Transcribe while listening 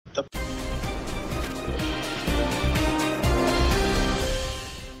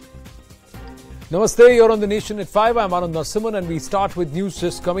Namaste, you're on the Nation at 5. I'm Anand Narasimhan and we start with news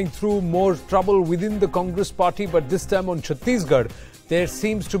just coming through. More trouble within the Congress party, but this time on Chhattisgarh. There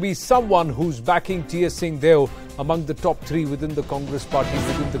seems to be someone who's backing T.S. Singh Deo among the top three within the Congress party,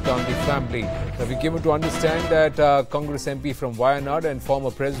 within the Gandhi family. Now, we came to understand that Congress MP from Wayanad and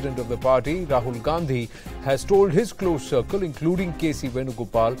former president of the party, Rahul Gandhi, has told his close circle, including K.C.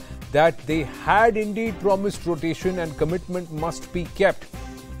 Venugopal, that they had indeed promised rotation and commitment must be kept.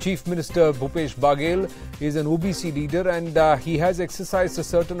 Chief Minister Bhupesh Baghel is an OBC leader and he has exercised a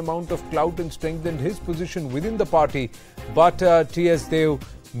certain amount of clout and strengthened his position within the party. But T.S. Deo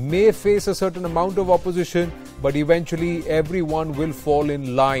may face a certain amount of opposition, but eventually everyone will fall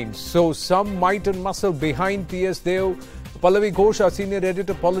in line. So some might and muscle behind T.S. Deo. Pallavi Ghosh, our senior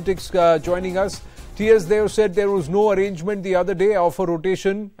editor politics, joining us. T.S. Deo said there was no arrangement the other day of a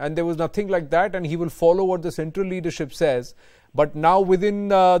rotation and there was nothing like that, and he will follow what the central leadership says. But now within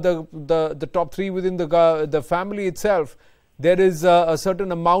the top three within the family itself, there is a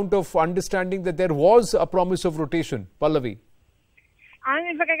certain amount of understanding that there was a promise of rotation. Pallavi. And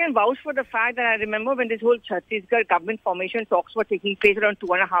in fact, I can vouch for the fact that I remember when this whole Chhattisgarh government formation talks were taking place around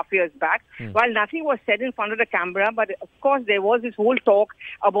 2.5 years back. While nothing was said in front of the camera, but of course there was this whole talk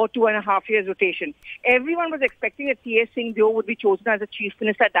about 2.5 years rotation. Everyone was expecting that T.S. Singh Deo would be chosen as the chief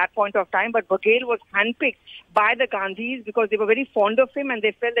minister at that point of time, but Baghel was handpicked by the Gandhis because they were very fond of him and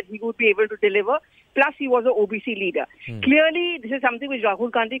they felt that he would be able to deliver. Plus, he was an OBC leader. Clearly, this is something which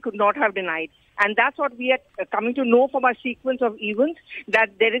Rahul Gandhi could not have denied. And that's what we are coming to know from our sequence of events,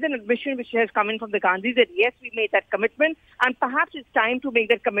 that there is an admission which has come in from the Gandhis that yes, we made that commitment and perhaps it's time to make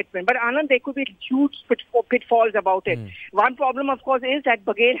that commitment. But Anand, there could be huge pitfalls about it. One problem, of course, is that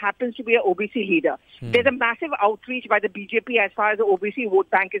Baghel happens to be an OBC leader. There's a massive outreach by the BJP as far as the OBC vote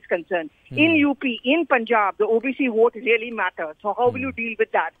bank is concerned. In UP, in Punjab, the OBC vote really matters. So how will you deal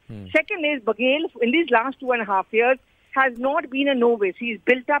with that? Second is Baghel, in these last 2.5 years, has not been a novice. He's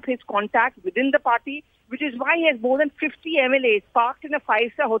built up his contacts within the party, which is why he has more than 50 MLAs parked in a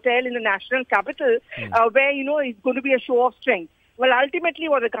 5-star hotel in the national capital, where, it's going to be a show of strength. Well, ultimately,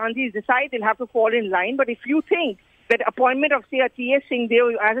 what the Gandhis decide, they'll have to fall in line. But if you think that appointment of, say, a T.S. Singh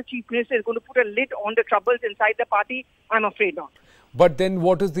Deo as a chief minister is going to put a lid on the troubles inside the party, I'm afraid not. But then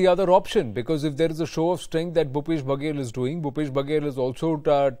what is the other option? Because if there is a show of strength that Bhupesh Baghel is doing, Bhupesh Baghel has also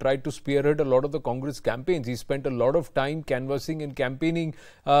tried to spearhead a lot of the Congress campaigns. He spent a lot of time canvassing and campaigning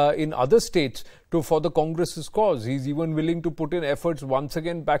in other states for the Congress's cause. He's even willing to put in efforts once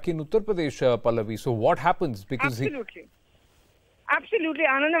again back in Uttar Pradesh, Pallavi. So what happens? Because Absolutely,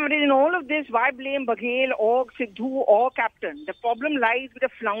 Anand. In all of this, why blame Baghel or Sidhu or Captain? The problem lies with a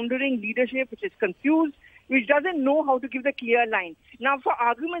floundering leadership which is confused, which doesn't know how to give the clear line. Now, for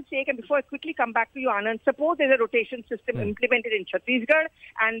argument's sake, and before I quickly come back to you, Anand, suppose there's a rotation system implemented in Chhattisgarh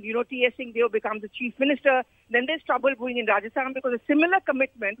and, T.S. Singh Deo becomes the chief minister, then there's trouble going in Rajasthan because a similar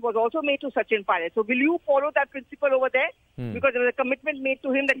commitment was also made to Sachin Pilot. So will you follow that principle over there? Because there was a commitment made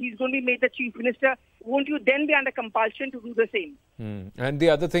to him that he's going to be made the chief minister. Won't you then be under compulsion to do the same? And the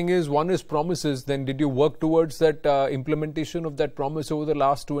other thing is, one is promises. Then did you work towards that implementation of that promise over the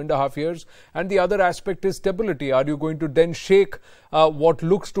last 2.5 years? And the other aspect is stability. Are you going to then shake what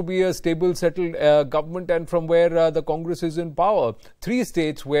looks to be a stable, settled government and from where the Congress is in power? 3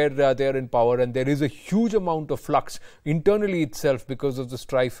 states where they are in power, and there is a huge amount of flux internally itself because of the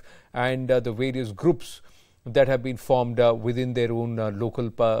strife and the various groups that have been formed within their own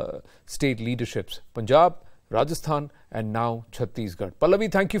local state leaderships. Punjab, Rajasthan and now Chhattisgarh.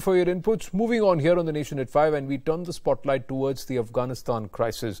 Pallavi, thank you for your inputs. Moving on here on the Nation at 5, and we turn the spotlight towards the Afghanistan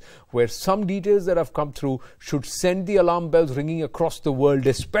crisis, where some details that have come through should send the alarm bells ringing across the world,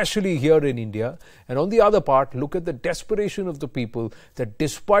 especially here in India. And on the other part, look at the desperation of the people that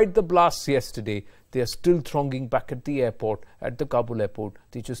despite the blasts yesterday, they are still thronging back at the airport, at the Kabul airport.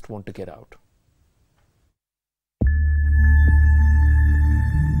 They just want to get out.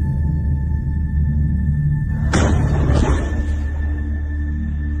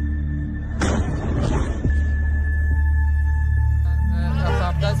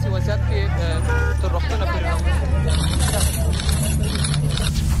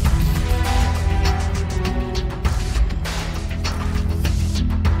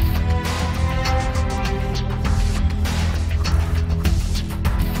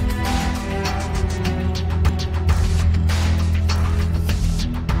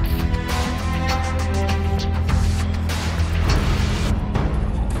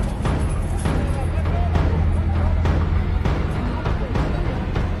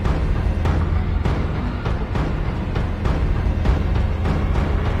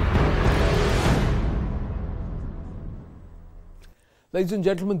 Ladies and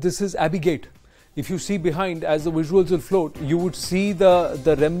gentlemen, this is Abbey Gate. If you see behind, as the visuals will float, you would see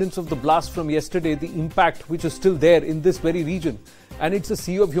the remnants of the blast from yesterday, the impact which is still there in this very region. And it's a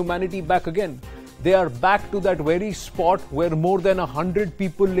sea of humanity back again. They are back to that very spot where more than 100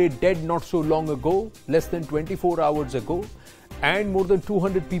 people lay dead not so long ago, less than 24 hours ago, and more than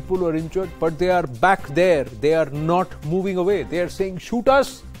 200 people were injured. But they are back there. They are not moving away. They are saying, shoot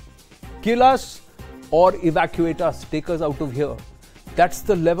us, kill us, or evacuate us, take us out of here. That's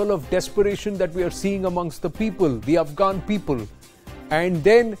the level of desperation that we are seeing amongst the people, the Afghan people. And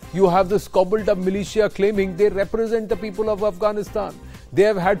then you have this cobbled up militia claiming they represent the people of Afghanistan. They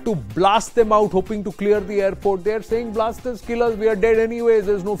have had to blast them out, hoping to clear the airport. They are saying, blast us, kill us, we are dead anyways.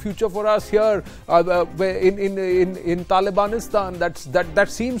 There's no future for us here in Talibanistan. That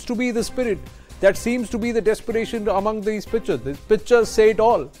seems to be the spirit. That seems to be the desperation among these pictures. These pictures say it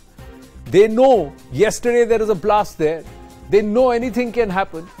all. They know yesterday there is a blast there. They know anything can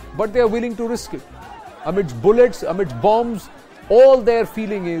happen, but they are willing to risk it. Amidst bullets, amidst bombs, all their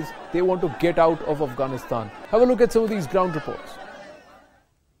feeling is they want to get out of Afghanistan. Have a look at some of these ground reports.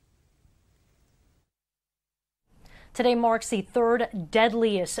 Today marks the third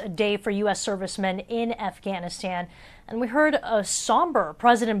deadliest day for U.S. servicemen in Afghanistan. And we heard a somber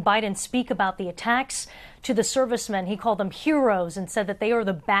President Biden speak about the attacks to the servicemen. He called them heroes and said that they are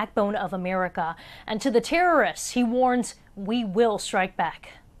the backbone of America. And to the terrorists, he warns, we will strike back.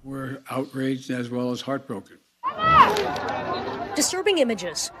 We're outraged as well as heartbroken. Disturbing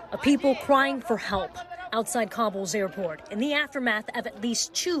images of people crying for help outside Kabul's airport in the aftermath of at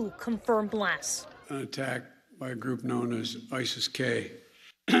least 2 confirmed blasts. An attack by a group known as ISIS-K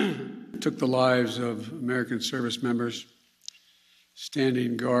took the lives of American service members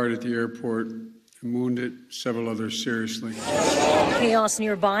standing guard at the airport and wounded several others seriously. Chaos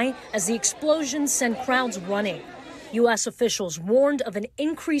nearby as the explosions sent crowds running. U.S. officials warned of an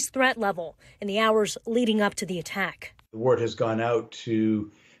increased threat level in the hours leading up to the attack. The word has gone out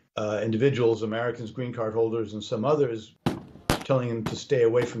to individuals, Americans, green card holders, and some others, telling them to stay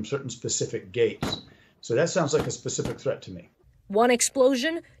away from certain specific gates. So that sounds like a specific threat to me. One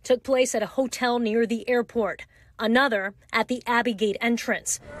explosion took place at a hotel near the airport. Another at the Abbey Gate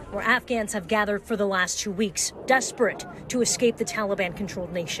entrance, where Afghans have gathered for the last 2 weeks, desperate to escape the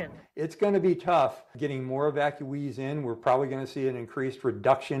Taliban-controlled nation. It's going to be tough getting more evacuees in. We're probably going to see an increased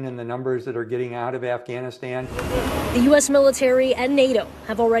reduction in the numbers that are getting out of Afghanistan. The U.S. military and NATO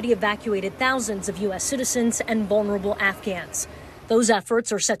have already evacuated thousands of U.S. citizens and vulnerable Afghans. Those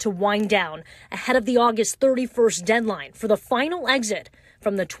efforts are set to wind down ahead of the August 31st deadline for the final exit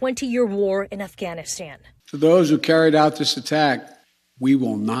from the 20-year war in Afghanistan. To those who carried out this attack, we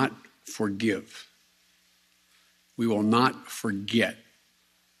will not forgive. We will not forget.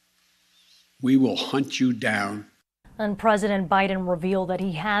 We will hunt you down. And President Biden revealed that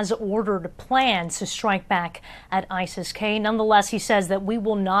he has ordered plans to strike back at ISIS-K. Nonetheless, he says that we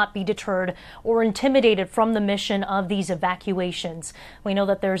will not be deterred or intimidated from the mission of these evacuations. We know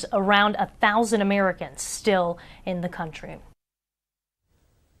that there's around 1,000 Americans still in the country.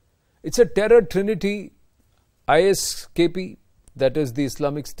 It's a terror trinity. ISKP, that is the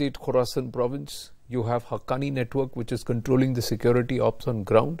Islamic State Khorasan province. You have Haqqani network, which is controlling the security ops on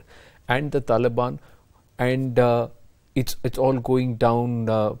ground, and the Taliban. And it's all going down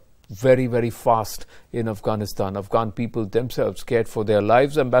very, very fast in Afghanistan. Afghan people themselves scared for their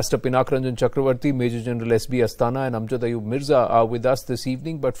lives. Ambassador Pinak Ranjan Chakravarti, Major General S.B. Astana and Amjad Ayub Mirza are with us this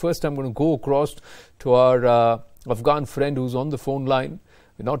evening. But first I'm going to go across to our Afghan friend who's on the phone line.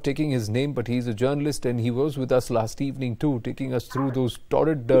 We're not taking his name, but he's a journalist and he was with us last evening too, taking us through those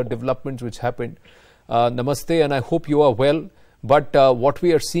torrid developments which happened. Namaste, and I hope you are well. But what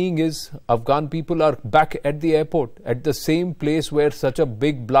we are seeing is Afghan people are back at the airport, at the same place where such a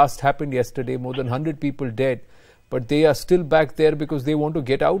big blast happened yesterday, more than 100 people dead. But they are still back there because they want to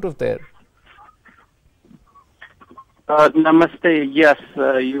get out of there. Namaste. Yes,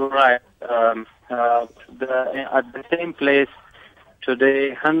 you're right. At the same place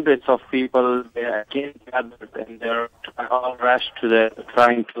today, hundreds of people again gathered and they're all rushed to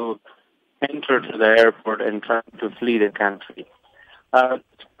trying to enter to the airport and trying to flee the country. The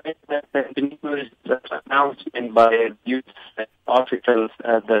numerous announcement by youth officials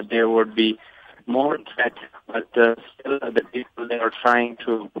that there would be more threat, but still the people they are trying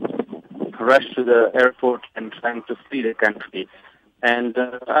to rush to the airport and trying to flee the country. And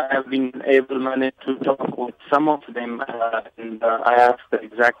I have been able to talk with some of them, and I asked the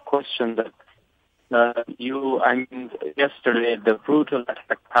exact question that yesterday the brutal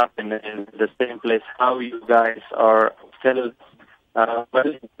attack happened in the same place. How you guys are still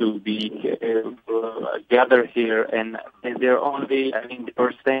willing to be gathered here, and they're only, I mean, they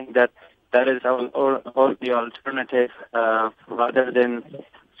were saying that that is our only alternative rather than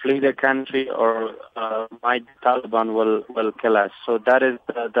flee the country or might Taliban will kill us. So that is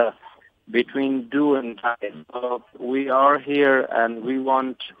the between do and die. So we are here, and we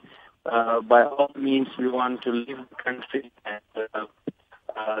want, by all means, we want to leave the country. And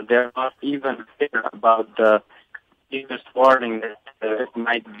they're not even clear about the biggest warning that it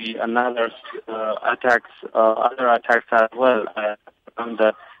might be another attacks, other attacks as well on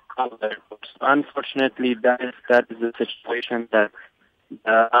the Kabul airport. Unfortunately, that is the situation that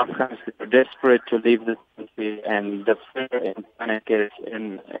Afghans are desperate to leave the country, and the fear and panic is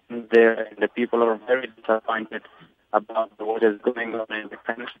in there, and the people are very disappointed about what is going on in the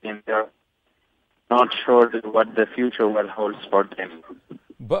country, and they're not sure what the future will hold for them.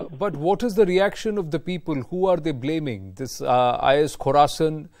 But what is the reaction of the people? Who are they blaming? This IS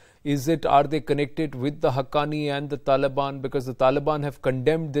Khorasan, are they connected with the Haqqani and the Taliban? Because the Taliban have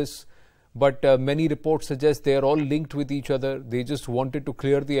condemned this, but many reports suggest they are all linked with each other. They just wanted to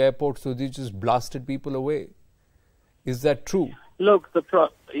clear the airport, so they just blasted people away. Is that true? Look, the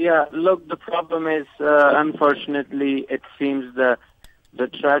problem is, unfortunately, it seems the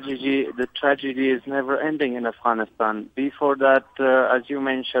tragedy is never ending in Afghanistan. Before that, as you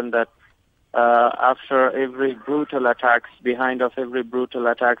mentioned, that after every brutal attacks, behind of every brutal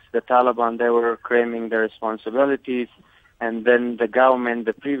attacks, the Taliban, they were claiming their responsibilities, and then the government,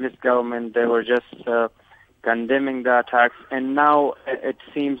 the previous government, they were just condemning the attacks, and now it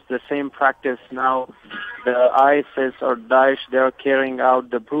seems the same practice. Now the ISIS or Daesh, they are carrying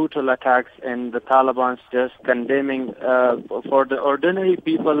out the brutal attacks, and the Taliban's just condemning. For the ordinary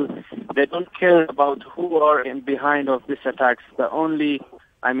people, they don't care about who are in behind of these attacks. The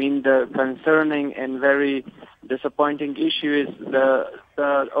concerning and very disappointing issue is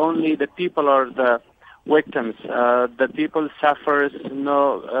only the people are the victims. The people suffers.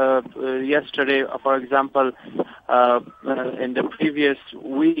 Yesterday, for example, in the previous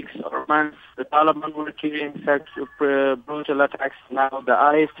weeks or months, the Taliban were carrying such brutal attacks. Now the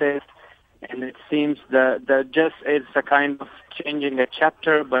ISIS, and it seems that just it's a kind of changing a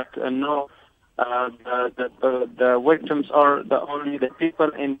chapter, but no. The victims are only the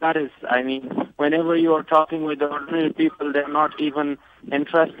people, and that is, whenever you are talking with the ordinary people, they're not even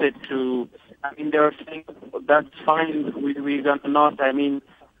interested to. They're saying that's fine. We're gonna not.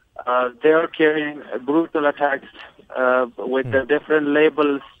 They're carrying brutal attacks with the different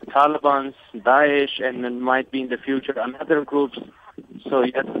labels, Taliban, Daesh, and then might be in the future another groups. So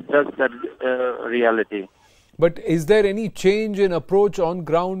yes, that's the reality. But is there any change in approach on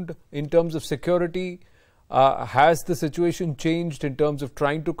ground in terms of security? Has the situation changed in terms of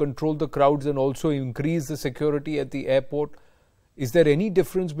trying to control the crowds and also increase the security at the airport? Is there any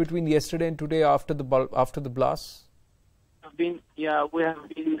difference between yesterday and today after the blasts? We have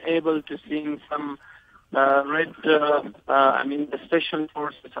been able to see some the special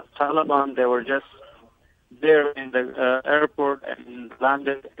forces of Taliban. They were just there in the airport and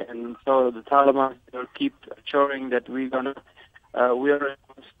landed, and so the Taliban will keep assuring that we are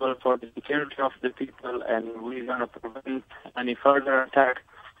responsible for the security of the people, and we're gonna prevent any further attack.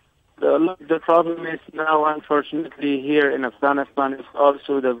 The problem is now, unfortunately, here in Afghanistan is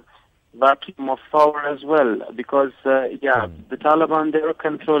also the vacuum of power as well, because the Taliban, they are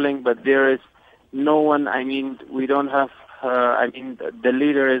controlling, but there is no one. We don't have. The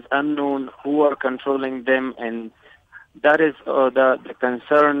leader is unknown, who are controlling them, and that is the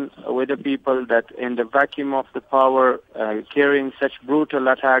concern with the people, that in the vacuum of the power, carrying such brutal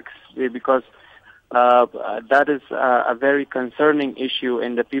attacks, because that is a very concerning issue,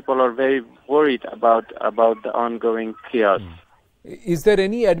 and the people are very worried about the ongoing chaos. Is there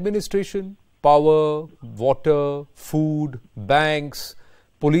any administration, power, water, food, banks,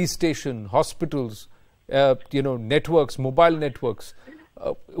 police station, hospitals, networks, mobile networks?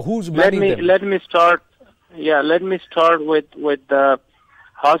 Who's managing them? Let me start with the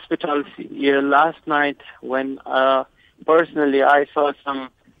hospitals. Here last night, when personally I saw some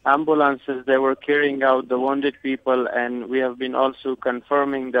ambulances, they were carrying out the wounded people, and we have been also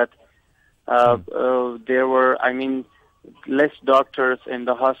confirming that there were, less doctors in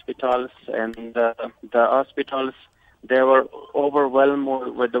the hospitals, and the hospitals, they were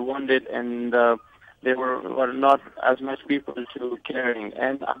overwhelmed with the wounded, and there were not as much people to caring.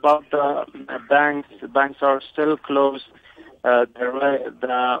 And about the banks are still closed. The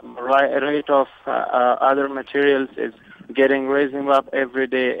rate of other materials is raising up every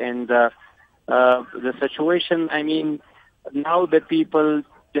day, and the situation. Now the people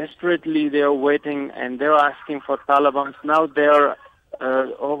desperately they are waiting and they're asking for Taliban. Now they are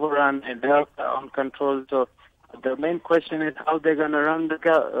overrun and they are on control. So the main question is how they're going to run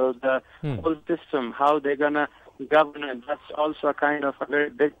the whole system, how they're going to govern it. That's also a kind of a very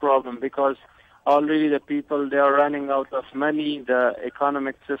big problem because already the people, they are running out of money, the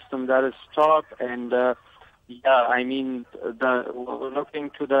economic system that is stopped, and looking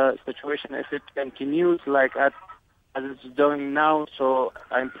to the situation, if it continues like as it's doing now, so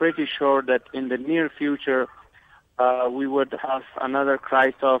I'm pretty sure that in the near future, we would have another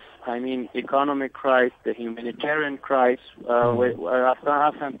crisis of, economic crisis, the humanitarian crisis, where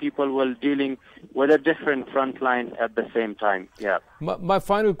Afghan people will dealing with a different front line at the same time. Yeah. My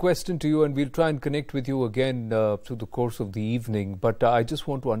final question to you, and we'll try and connect with you again through the course of the evening, but I just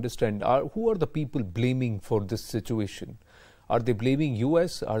want to understand, who are the people blaming for this situation? Are they blaming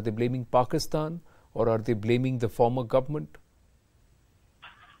US? Are they blaming Pakistan? Or are they blaming the former government?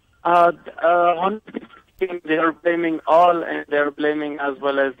 They are blaming all, and they are blaming as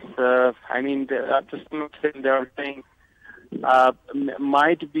well as, to some extent, they are saying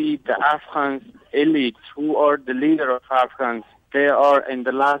might be the Afghans elites who are the leader of Afghans. They are, in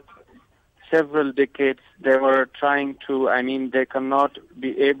the last several decades, they were trying to, they cannot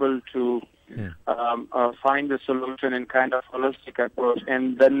be able to find a solution in kind of holistic approach.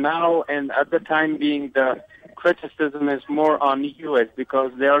 And then now, and at the time being, the criticism is more on U.S.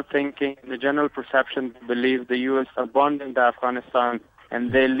 because they are thinking, the general perception, they believe the U.S. abandoned Afghanistan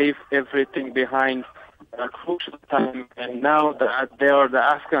and they leave everything behind at a crucial time. And now that they are the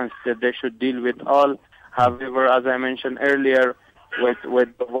Afghans that they should deal with all. However, as I mentioned earlier, with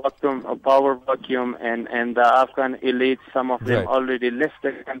the vacuum, power vacuum, and the Afghan elite, some of them already left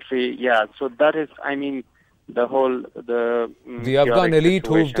the country. Yeah, so that is, the whole the Afghan elite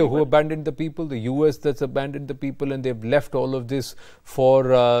who abandoned the people, the US that's abandoned the people, and they've left all of this for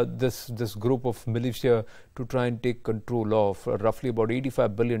this group of militia to try and take control of roughly about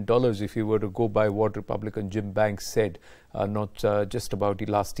 $85 billion, if you were to go by what Republican Jim Banks said, not just about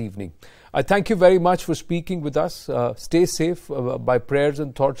last evening. I thank you very much for speaking with us. Stay safe. My prayers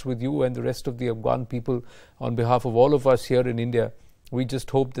and thoughts with you and the rest of the Afghan people on behalf of all of us here in India. We just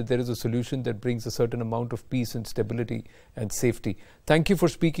hope that there is a solution that brings a certain amount of peace and stability and safety. Thank you for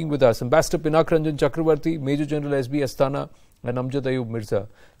speaking with us. Ambassador Pinak Ranjan Chakravarti, Major General SB Astana, and Amjad Ayub Mirza.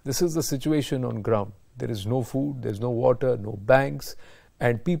 This is the situation on ground. There is no food, there's no water, no banks,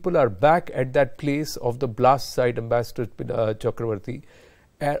 and people are back at that place of the blast site, Ambassador Chakravarti.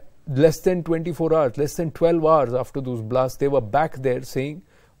 Less than 24 hours, less than 12 hours after those blasts, they were back there saying,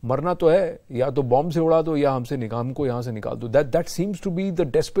 मरना तो है या तो bomb से उड़ा दो या हमको यहाँ से निकाल दो. That seems to be the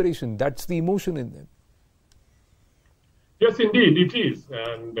desperation. That's the emotion in them. Yes, indeed, it is.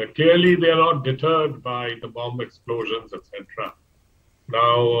 And clearly they are not deterred by the bomb explosions, etc.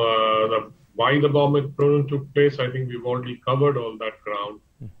 Now, why the bomb explosion took place, I think we've already covered all that ground.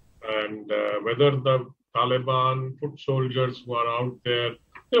 And whether the Taliban foot soldiers who are out there,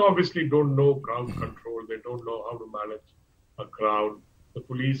 they obviously don't know crowd control. They don't know how to manage a crowd. The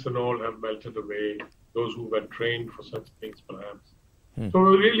police and all have melted away, those who were trained for such things perhaps. So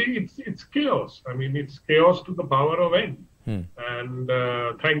really it's chaos. It's chaos to the power of N. And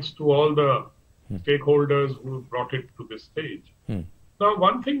thanks to all the stakeholders who brought it to this stage. Now,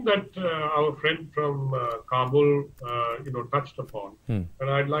 one thing that our friend from Kabul, touched upon, and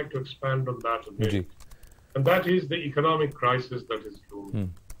I'd like to expand on that a bit, and that is the economic crisis that is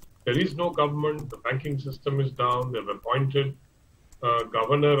looming. There is no government, the banking system is down, they've appointed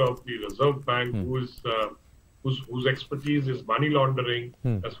governor of the Reserve Bank, whose expertise is money laundering,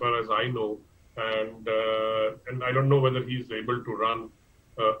 as far as I know, and I don't know whether he's able to run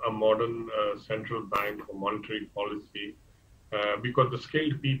a modern central bank or monetary policy, because the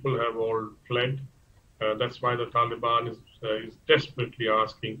skilled people have all fled. That's why the Taliban is desperately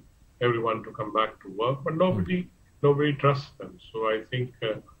asking everyone to come back to work, but nobody trusts them. So I think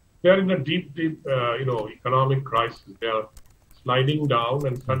they are in a deep, economic crisis. They are sliding down,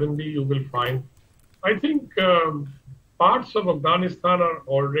 and suddenly you will find, I think parts of Afghanistan are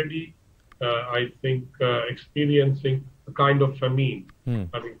already, experiencing a kind of famine,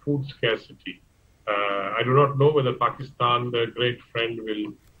 having food scarcity. I do not know whether Pakistan, the great friend,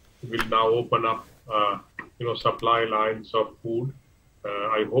 will now open up, supply lines of food.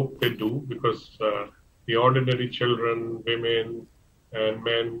 I hope they do, because the ordinary children, women, and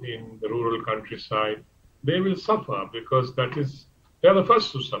men in the rural countryside, they will suffer, because they are the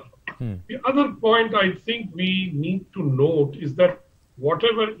first to suffer. The other point I think we need to note is that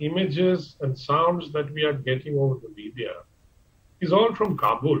whatever images and sounds that we are getting over the media is all from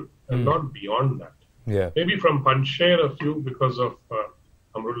Kabul and not beyond that. Yeah. Maybe from Panjshir a few because of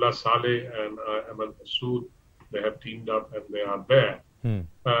Amrullah Saleh and Amal Masood, they have teamed up and they are there.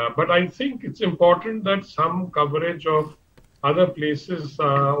 But I think it's important that some coverage of other places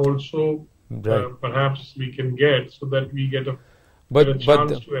also perhaps we can get, so that we get a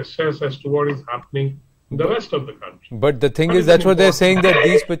chance to assess as to what is happening in the rest of the country. But the thing is, that's what they're saying, that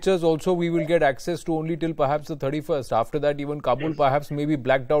these pictures also we will get access to only till perhaps the 31st. After that, even Kabul perhaps may be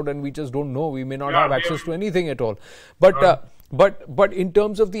blacked out and we just don't know. We may not have access to anything at all. But in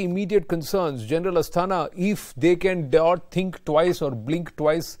terms of the immediate concerns, General Asthana, if they can not think twice or blink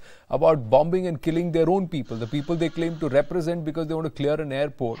twice about bombing and killing their own people, the people they claim to represent because they want to clear an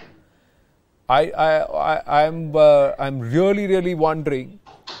airport, I'm really wondering,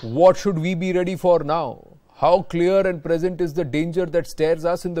 what should we be ready for now? How clear and present is the danger that stares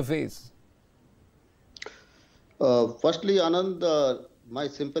us in the face? Firstly, Anand, my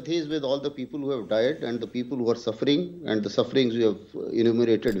sympathies with all the people who have died and the people who are suffering, and the sufferings you have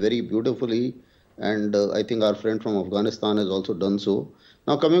enumerated very beautifully, and I think our friend from Afghanistan has also done so.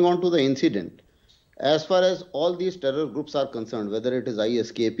 Now, coming on to the incident, as far as all these terror groups are concerned, whether it is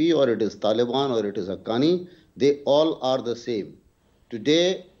ISKP or it is Taliban or it is Haqqani, they all are the same.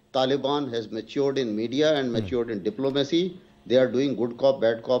 Today, Taliban has matured in media and matured in diplomacy. They are doing good cop,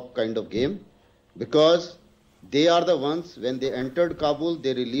 bad cop kind of game, because they are the ones, when they entered Kabul,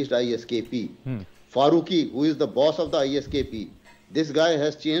 they released ISKP. Faruqi, who is the boss of the ISKP, this guy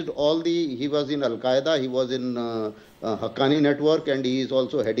has changed all the, he was in Al-Qaeda, he was in Haqqani network, and he is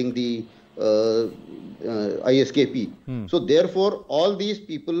also heading the ISKP. So therefore, all these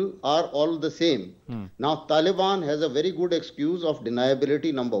people are all the same. Now, Taliban has a very good excuse of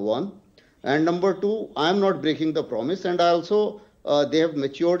deniability, number one. And number two, I am not breaking the promise. And I also, they have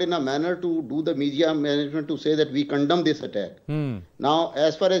matured in a manner to do the media management to say that we condemn this attack. Now,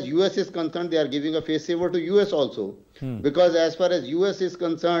 as far as US is concerned, they are giving a face saver to US also. Because as far as US is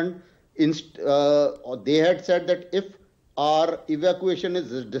concerned, they had said that if our evacuation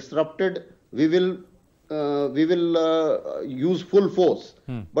is disrupted, we will use full force.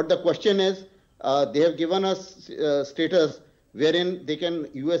 But the question is, they have given us status wherein they can,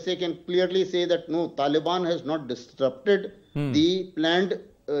 USA can clearly say that no, Taliban has not disrupted the planned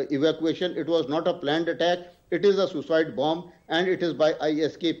evacuation. It was not a planned attack. It is a suicide bomb, and it is by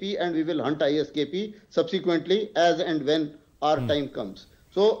ISKP, and we will hunt ISKP subsequently as and when our time comes.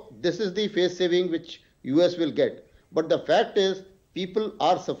 So this is the face saving which US will get. But the fact is, people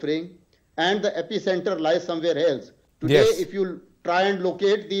are suffering, and the epicenter lies somewhere else. Today, if you try and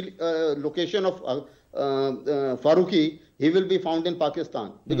locate the location of Faruqi, he will be found in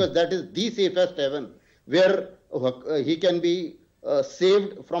Pakistan, because that is the safest haven where he can be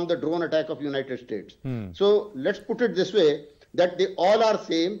saved from the drone attack of United States. So let's put it this way, that they all are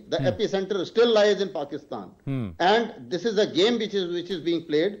same. The epicenter still lies in Pakistan. And this is a game which is being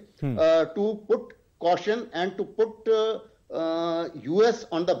played to put caution and to put US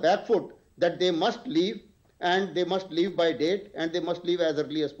on the back foot, that they must leave, and they must leave by date, and they must leave as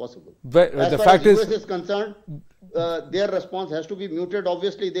early as possible. But as the far fact as US is concerned, their response has to be muted.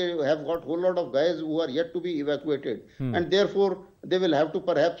 Obviously, they have got a whole lot of guys who are yet to be evacuated, and therefore they will have to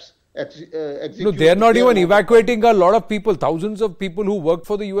perhaps execute. No, they are not even evacuating a lot of people. Thousands of people who work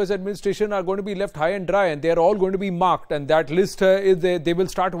for the US administration are going to be left high and dry, and they are all going to be marked, and that list they will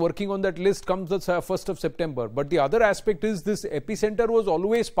start working on that list comes the 1st of September. But the other aspect is, this epicenter was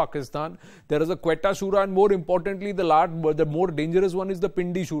always Pakistan. There is a Quetta Shura, and more importantly, the more dangerous one is the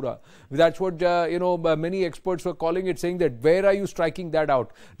Pindi Shura. That's what many experts were calling it, saying that where are you striking that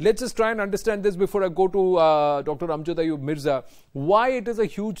out? Let's just try and understand this before I go to Dr. Amjad Ayub Mirza. Why it is a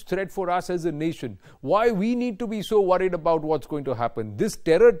huge threat for us as a nation, why we need to be so worried about what's going to happen. This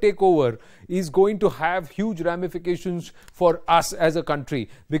terror takeover is going to have huge ramifications for us as a country,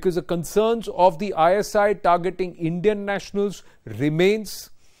 because the concerns of the ISI targeting Indian nationals remains.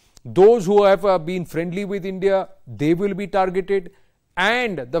 Those who have been friendly with India, they will be targeted.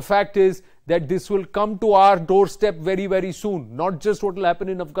 And the fact is that this will come to our doorstep very, very soon. Not just what will happen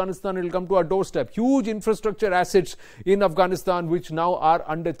in Afghanistan, it will come to our doorstep. Huge infrastructure assets in Afghanistan which now are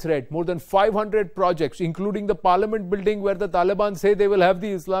under threat. More than 500 projects, including the parliament building where the Taliban say they will have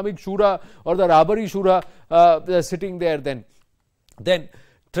the Islamic Shura or the Rabari Shura sitting there then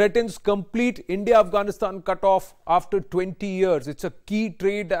threatens complete India-Afghanistan cutoff after 20 years. It's a key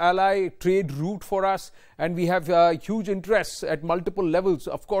trade ally, trade route for us, and we have huge interests at multiple levels.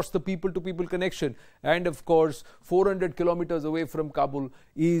 Of course, the people-to-people connection, and of course, 400 kilometers away from Kabul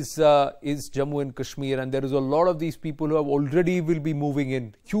is Jammu and Kashmir, and there is a lot of these people who have already will be moving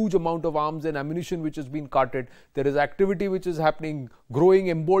in. Huge amount of arms and ammunition which has been carted. There is activity which is happening. Growing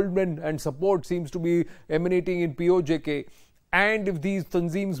emboldenment and support seems to be emanating in POJK. And if these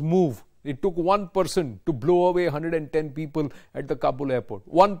tanzeems move, it took one person to blow away 110 people at the Kabul airport.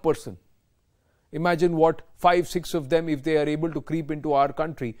 One person. Imagine what 5-6 of them, if they are able to creep into our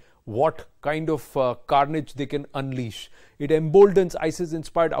country, what kind of carnage they can unleash. It emboldens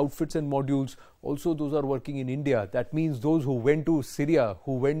ISIS-inspired outfits and modules. Also, those are working in India. That means those who went to Syria,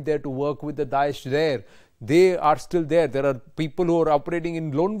 who went there to work with the Daesh there, they are still there. There are people who are operating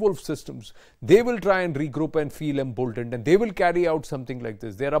in lone wolf systems. They will try and regroup and feel emboldened, and they will carry out something like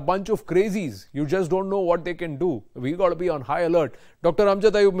this. They are a bunch of crazies. You just don't know what they can do. We got to be on high alert. Dr.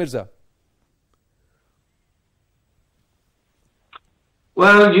 Amjad Ayub Mirza.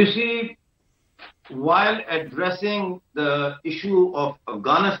 Well, you see, while addressing the issue of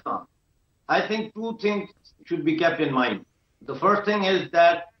Afghanistan, I think two things should be kept in mind. The first thing is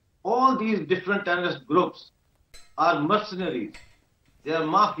that all these different terrorist groups are mercenaries, they are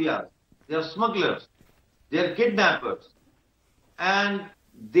mafias, they are smugglers, they are kidnappers, and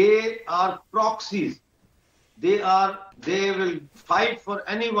they are proxies. They will fight for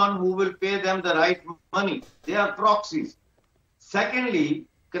anyone who will pay them the right money. They are proxies. Secondly,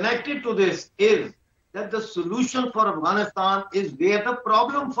 connected to this is that the solution for Afghanistan is where the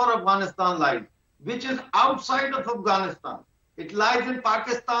problem for Afghanistan lies, which is outside of Afghanistan. It lies in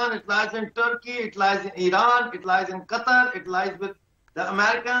Pakistan, it lies in Turkey, it lies in Iran, it lies in Qatar, it lies with the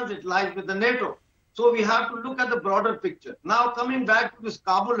Americans, it lies with the NATO. So we have to look at the broader picture. Now coming back to this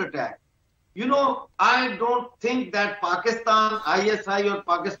Kabul attack, you know, I don't think that Pakistan, ISI or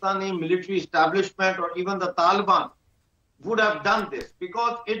Pakistani military establishment or even the Taliban would have done this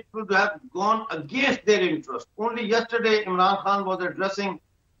because it would have gone against their interest. Only yesterday, Imran Khan was addressing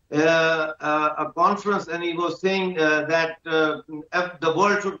a conference and he was saying that the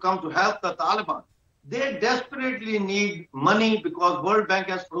world should come to help the Taliban. They desperately need money because World Bank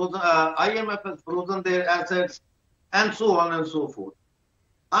has frozen, IMF has frozen their assets, and so on and so forth.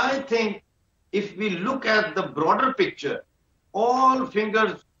 I think if we look at the broader picture, all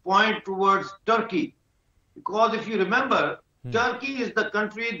fingers point towards Turkey. Because if you remember, Turkey is the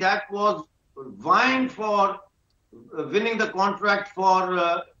country that was vying for winning the contract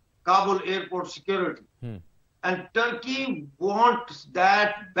for Kabul airport security. And Turkey wants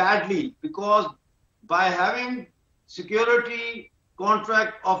that badly because by having security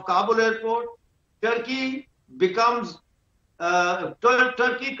contract of Kabul airport, Turkey becomes,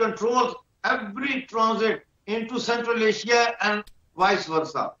 Turkey controls every transit into Central Asia and vice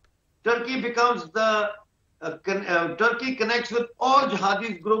versa. Turkey becomes the Turkey connects with all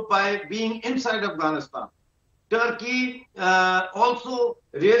jihadist groups by being inside Afghanistan. Turkey also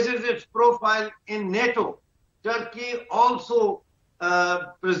raises its profile in NATO. Turkey also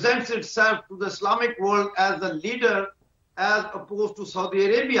presents itself to the Islamic world as a leader as opposed to Saudi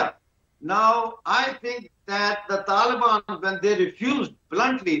Arabia. Now, I think that the Taliban, when they refused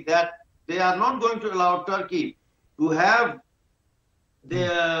bluntly that they are not going to allow Turkey to have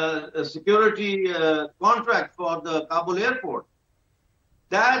the security contract for the Kabul airport,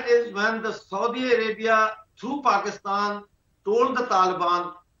 that is when the Saudi Arabia through Pakistan told the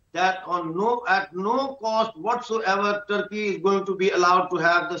Taliban that at no cost whatsoever Turkey is going to be allowed to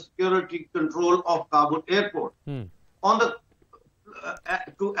have the security control of Kabul airport.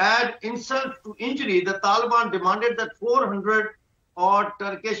 To add insult to injury, the Taliban demanded that 400 odd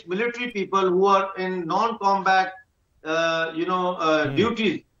Turkish military people who are in non-combat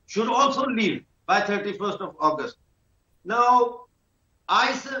duties should also leave by 31st of August. Now,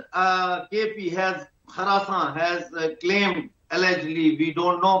 ISIS KP Khorasan has claimed, allegedly, we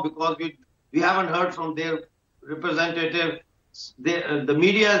don't know because we haven't heard from their representative. The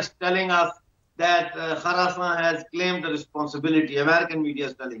media is telling us that Khorasan has claimed the responsibility. American media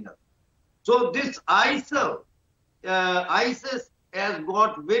is telling us. So this ISIS has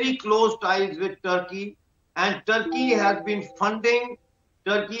got very close ties with Turkey, and Turkey has been funding,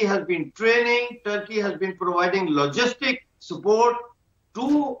 Turkey has been training, Turkey has been providing logistic support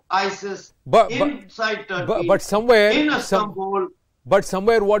to ISIS inside Turkey, but somewhere in Istanbul. But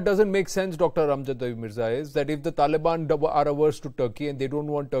somewhere what doesn't make sense, Dr. Amjad Ayub Mirza, is that if the Taliban are averse to Turkey and they don't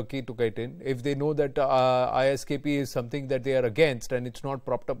want Turkey to get in, if they know that ISKP is something that they are against and it's not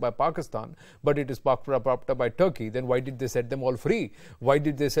propped up by Pakistan, but it is propped up by Turkey, then why did they set them all free? Why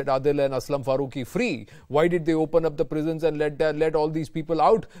did they set Adil and Aslam Faruqi free? Why did they open up the prisons and let all these people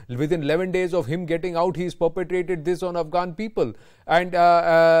out? Within 11 days of him getting out, he's perpetrated this on Afghan people. And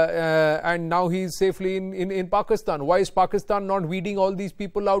now he's safely in Pakistan. Why is Pakistan not weeding all these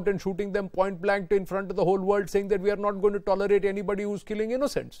people out and shooting them point blank in front of the whole world, saying that we are not going to tolerate anybody who's killing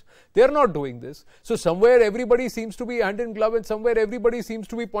innocents. They are not doing this. So somewhere everybody seems to be hand in glove, and somewhere everybody seems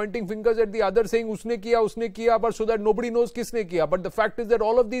to be pointing fingers at the other, saying usne kiya, but so that nobody knows kisne kiya. But the fact is that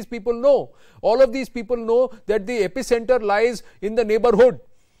all of these people know. All of these people know that the epicenter lies in the neighborhood,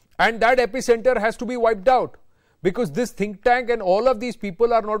 and that epicenter has to be wiped out. Because this think tank and all of these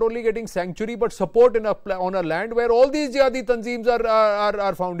people are not only getting sanctuary but support on a land where all these jihadi tanzeems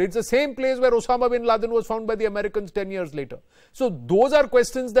are found. It's the same place where Osama bin Laden was found by the Americans 10 years later. So those are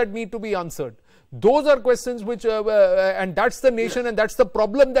questions that need to be answered. Those are questions which, and that's the nation and that's the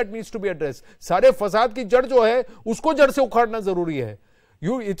problem that needs to be addressed. सारे फसाद की जड़ जो है उसको जड़ से उखाड़ना जरूरी है.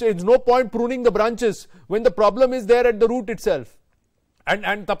 It's no point pruning the branches when the problem is there at the root itself.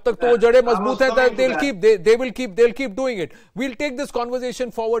 And तब तक तो जड़ें मजबूत हैं, they'll keep doing it. We'll take this conversation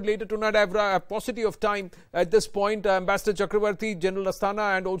forward later tonight. I have paucity of time at this point. Ambassador Chakravarti, General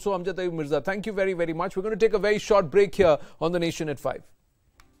Asthana, and also Amjad Tayyib Mirza. Thank you very, very much. We're going to take a very short break here on The Nation at 5.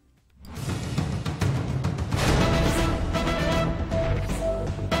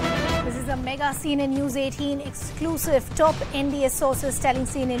 A mega CNN News 18 exclusive. Top NDS sources telling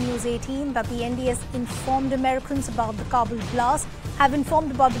CNN News 18 that the NDS informed Americans about the Kabul blast, have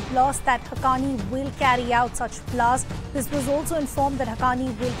informed about the blast that Haqqani will carry out such blast. This was also informed that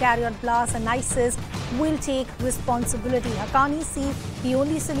Haqqani will carry out blast and ISIS will take responsibility. Haqqani see the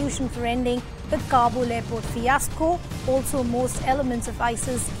only solution for ending the Kabul airport fiasco. Also, most elements of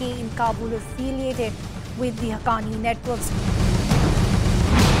ISIS-K in Kabul are affiliated with the Haqqani networks.